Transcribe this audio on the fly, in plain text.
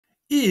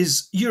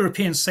Is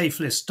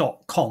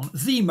EuropeanSafelist.com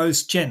the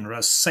most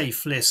generous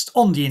safe list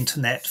on the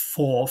internet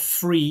for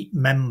free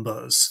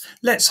members?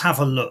 Let's have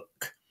a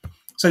look.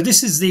 So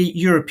this is the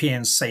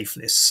European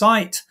Safelist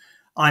site.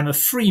 I'm a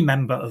free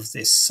member of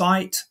this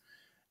site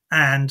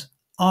and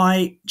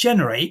I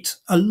generate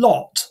a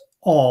lot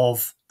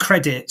of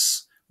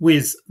credits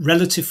with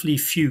relatively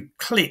few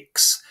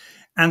clicks.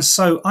 And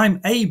so I'm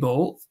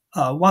able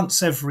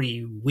once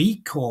every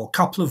week or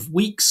couple of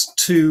weeks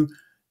to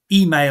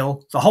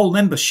email the whole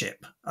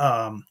membership,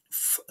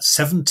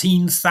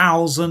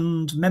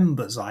 17,000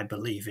 members, I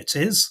believe it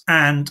is.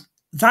 And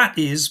that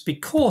is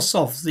because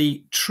of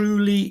the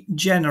truly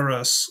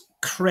generous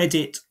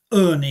credit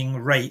earning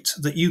rate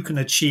that you can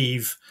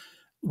achieve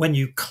when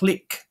you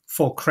click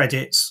for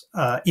credits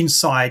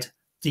inside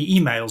the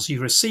emails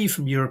you receive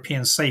from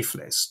European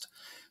Safelist.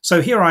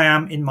 So here I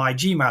am in my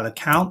Gmail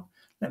account.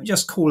 Let me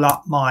just call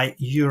up my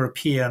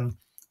European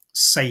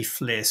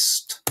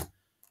Safelist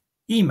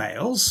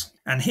emails,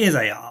 and here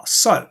they are.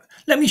 So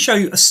let me show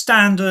you a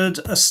standard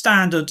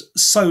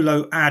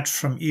solo ad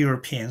from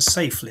European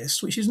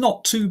Safelist, which is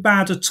not too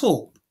bad at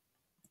all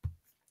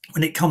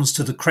when it comes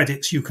to the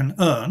credits you can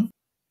earn.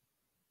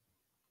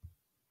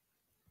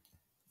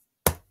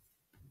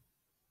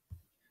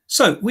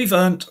 So we've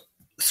earned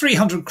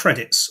 300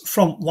 credits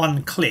from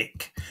one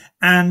click,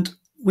 and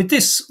with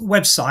this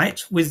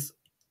website, with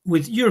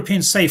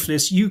European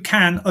Safelist, you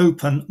can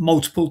open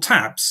multiple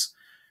tabs.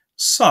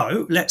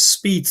 So let's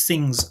speed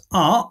things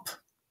up.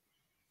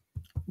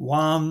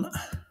 I'll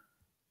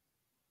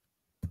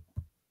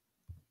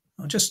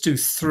just do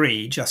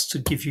 3 just to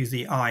give you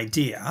the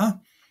idea.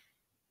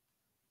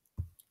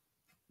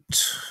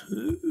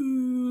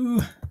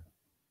 2.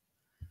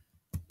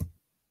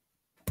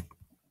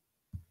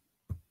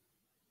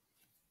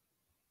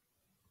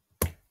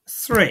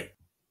 3.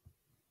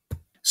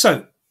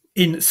 So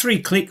in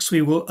 3 clicks,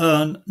 we will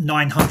earn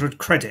 900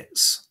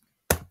 credits.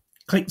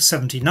 Click the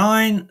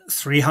 79,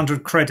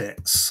 300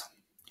 credits.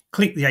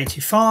 Click the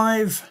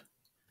 85,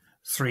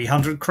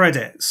 300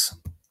 credits.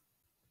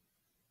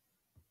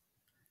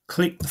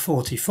 Click the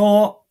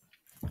 44,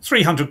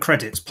 300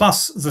 credits,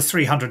 plus the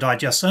 300 I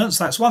just earned.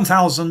 So that's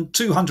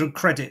 1,200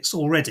 credits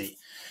already,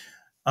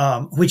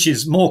 which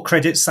is more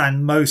credits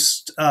than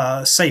most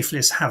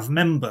Safelists have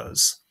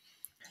members.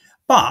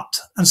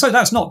 And so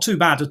that's not too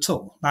bad at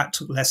all. That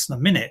took less than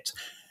a minute.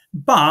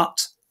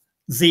 But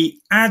the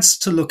ads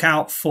to look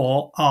out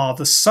for are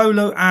the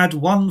solo ad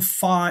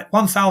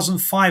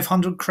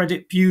 1,500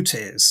 credit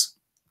beauties.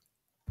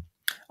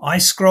 I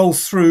scroll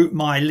through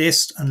my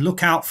list and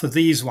look out for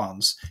these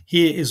ones.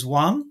 Here is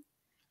one,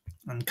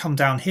 and come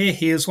down here.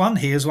 Here's one,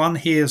 here's one,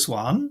 here's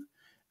one,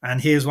 and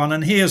here's one,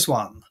 and here's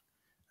one.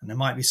 And there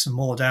might be some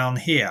more down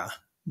here.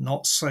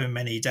 Not so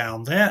many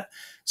down there.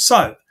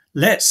 So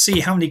let's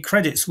see how many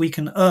credits we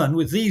can earn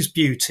with these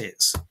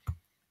beauties.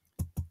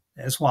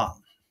 There's one.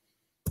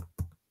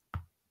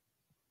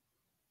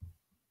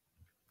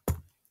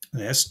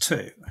 There's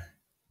 2.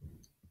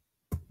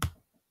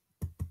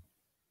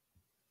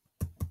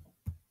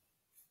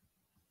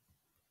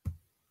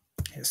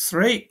 Here's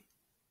 3.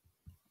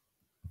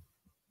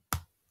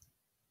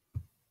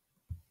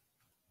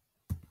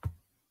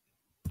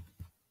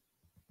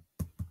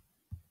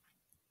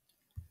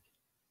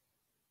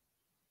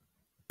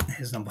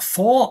 Here's number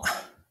 4.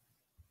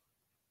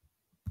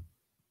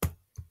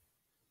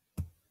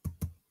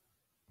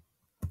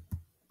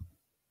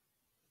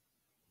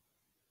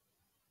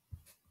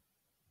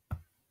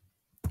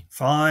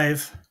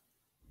 Five.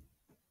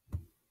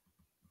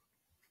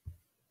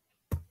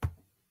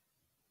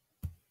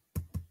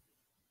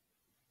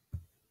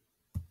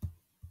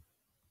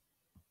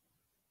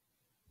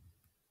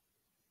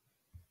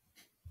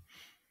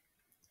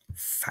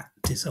 Fat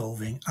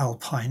dissolving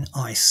alpine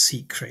ice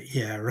secret.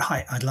 Yeah,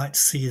 right. I'd like to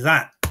see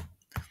that.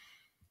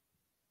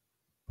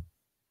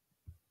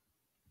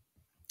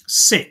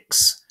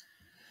 6.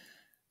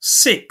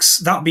 6.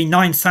 That would be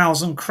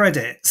 9,000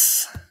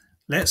 credits.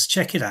 Let's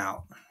check it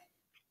out.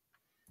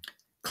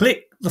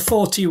 Click the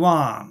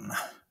 41,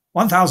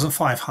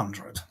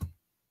 1,500.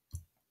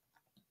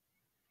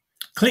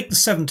 Click the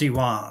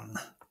 71,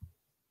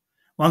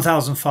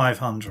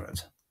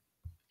 1,500.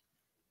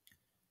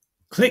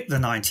 Click the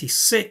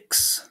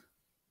 96,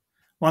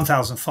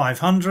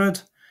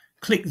 1,500.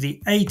 Click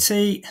the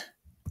 80,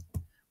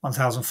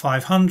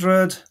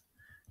 1,500.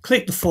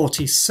 Click the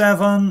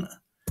 47,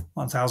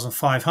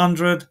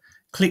 1,500.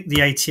 Click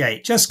the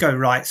 88. Just go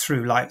right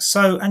through like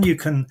so, and you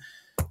can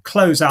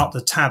close out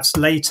the tabs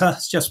later.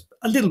 It's just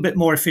a little bit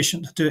more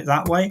efficient to do it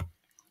that way.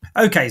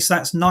 Okay, so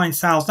that's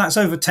 9,000. That's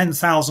over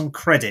 10,000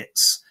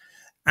 credits.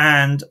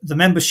 And the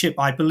membership,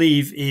 I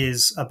believe,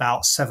 is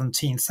about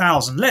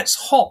 17,000.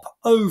 Let's hop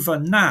over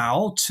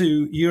now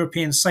to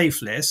European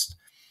Safelist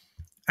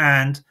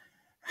and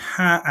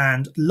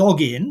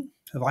log in.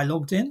 Have I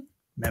logged in?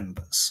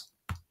 Members.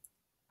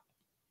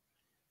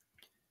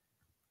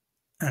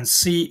 And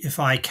see if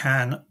I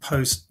can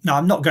post. No,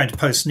 I'm not going to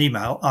post an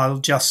email. I'll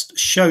just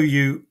show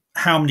you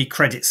how many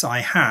credits I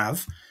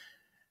have.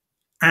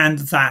 And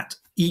that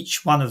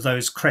each one of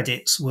those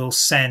credits will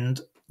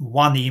send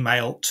one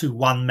email to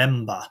one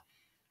member.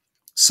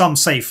 Some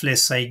safe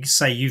lists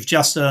say you've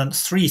just earned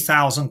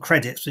 3,000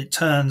 credits, but it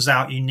turns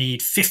out you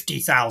need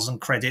 50,000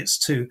 credits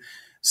to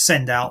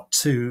send out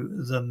to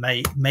the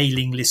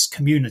mailing list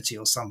community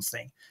or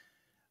something.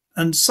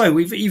 And so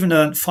we've even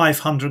earned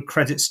 500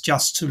 credits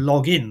just to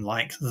log in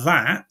like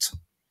that.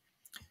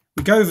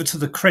 We go over to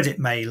the credit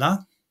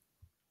mailer.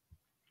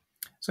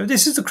 So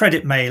this is the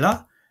credit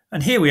mailer.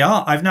 And here we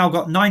are. I've now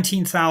got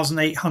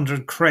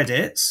 19,800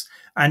 credits.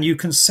 And you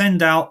can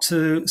send out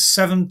to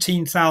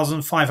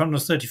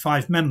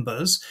 17,535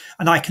 members.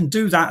 And I can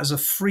do that as a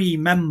free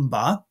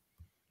member.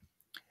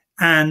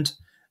 And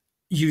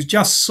you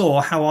just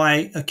saw how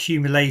I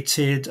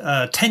accumulated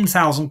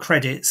 10,000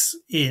 credits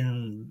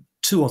in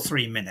 2 or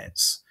 3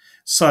 minutes.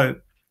 So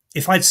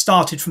if I'd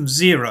started from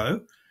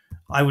 0,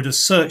 I would have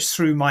searched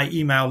through my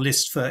email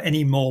list for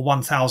any more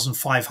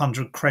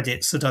 1,500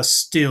 credits that are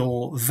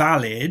still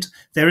valid.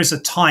 There is a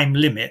time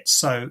limit.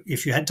 So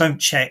if you don't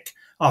check,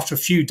 after a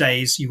few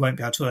days, you won't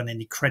be able to earn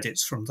any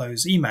credits from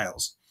those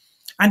emails.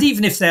 And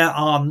even if there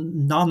are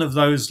none of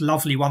those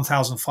lovely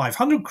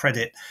 1,500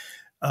 credit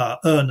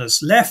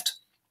earners left,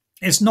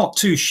 it's not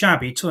too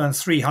shabby to earn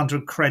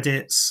 300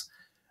 credits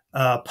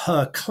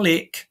per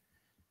click.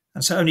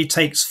 And so it only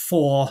takes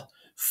four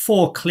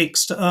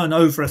clicks to earn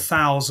over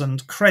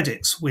 1,000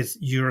 credits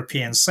with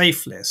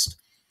EuropeanSafelist.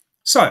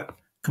 So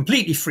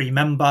completely free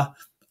member.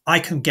 I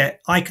can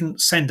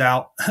send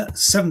out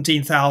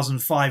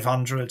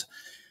 17,500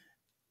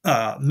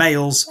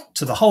 mails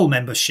to the whole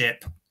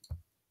membership,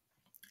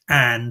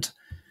 and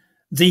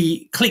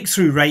the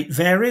click-through rate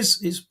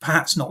varies. It's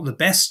perhaps not the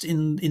best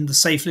in the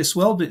Safelist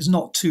world, but it's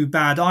not too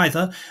bad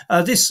either.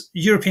 This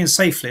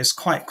EuropeanSafelist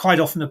quite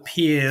often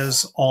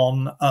appears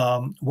on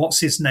what's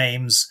his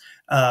name's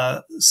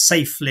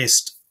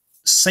Safelist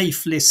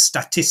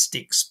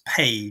statistics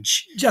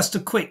page. Just a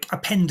quick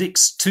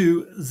appendix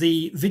to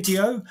the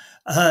video.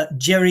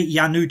 Jerry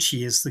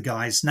Iannucci is the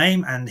guy's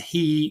name, and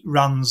he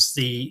runs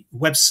the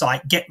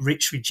website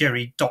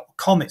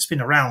getrichwithjerry.com. It's been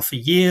around for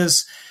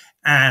years,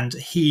 and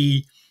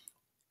he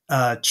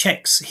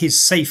checks his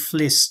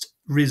Safelist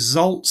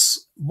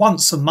results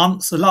once a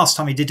month. The last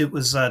time he did it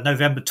was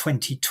November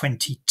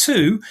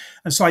 2022,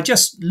 and so I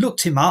just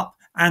looked him up,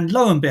 and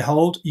lo and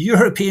behold,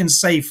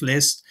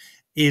 EuropeanSafelist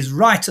is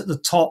right at the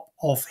top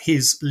of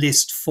his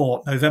list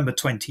for November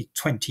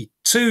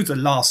 2022, the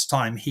last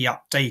time he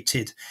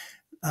updated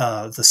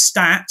the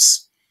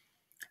stats.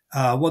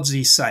 What does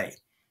he say?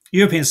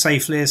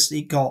 EuropeanSafelist,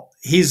 it got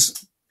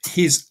his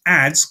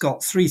ads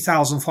got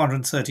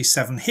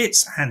 3,437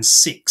 hits and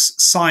 6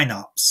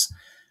 signups.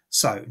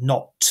 So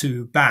not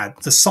too bad.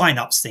 The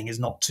signups thing is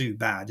not too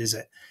bad, is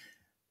it?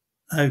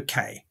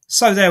 Okay,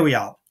 so there we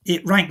are.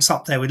 It ranks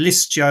up there with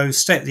ListJoe,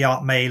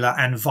 state-of-the-art mailer,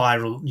 and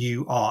viral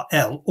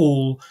URL,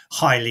 all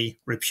highly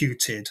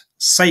reputed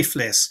safe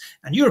lists.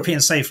 And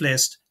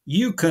EuropeanSafelist,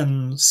 you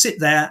can sit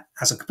there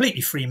as a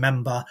completely free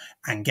member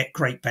and get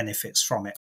great benefits from it.